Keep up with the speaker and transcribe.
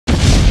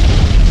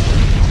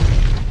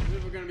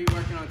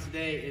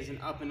today is an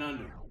up and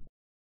under.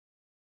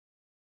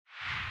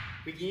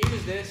 We can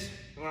use this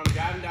when I'm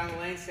driving down the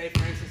lane. Say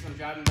for instance, I'm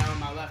driving down with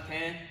my left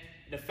hand.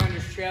 The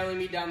defender's trailing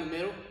me down the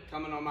middle,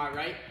 coming on my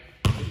right.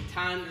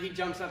 He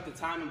jumps up the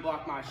time and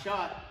block my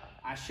shot.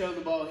 I show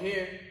the ball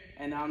here,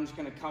 and I'm just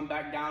gonna come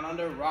back down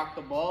under, rock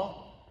the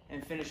ball,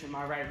 and finish with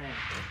my right hand.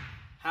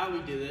 How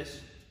we do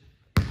this,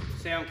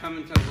 say I'm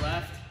coming to the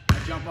left, I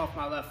jump off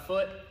my left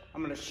foot,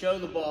 I'm gonna show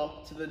the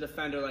ball to the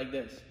defender like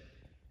this.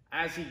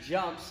 As he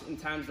jumps and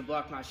times to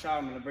block my shot,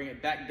 I'm gonna bring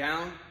it back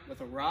down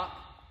with a rock,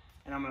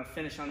 and I'm gonna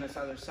finish on this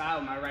other side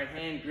with my right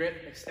hand,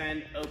 grip,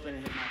 extend, open,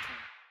 and hit my turn.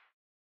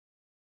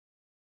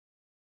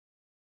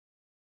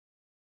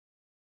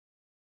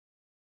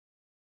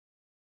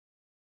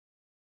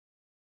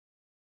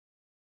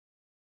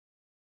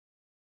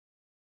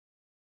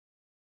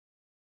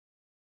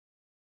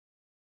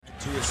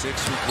 Two of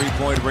 6 from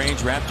three-point range.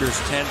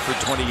 Raptors 10 for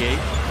 28.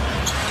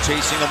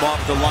 Chasing him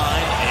off the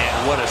line,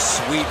 and what a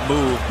sweet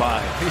move by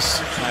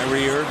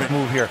Kyrie Irving.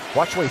 Move here.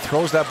 Watch the way he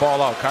throws that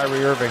ball out.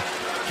 Kyrie Irving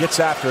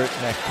gets after it,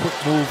 and that quick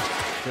move.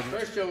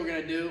 First drill we're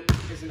gonna do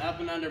is an up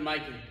and under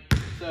miking.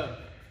 So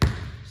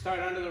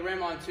start under the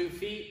rim on 2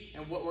 feet,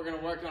 and what we're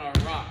gonna work on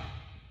are rock.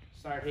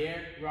 Start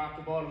here, rock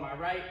the ball to my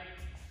right,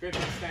 grip,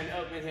 extend,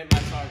 open, hit my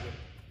target.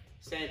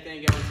 Same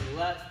thing going to the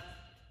left,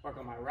 work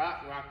on my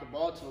rock the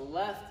ball to the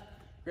left,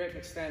 grip,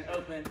 extend,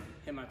 open,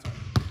 hit my target.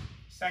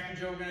 Second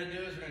drill we're gonna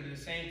do is we're gonna do the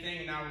same thing,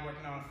 and now we're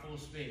working on full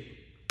speed.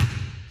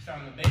 Start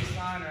on the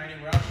baseline or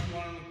anywhere else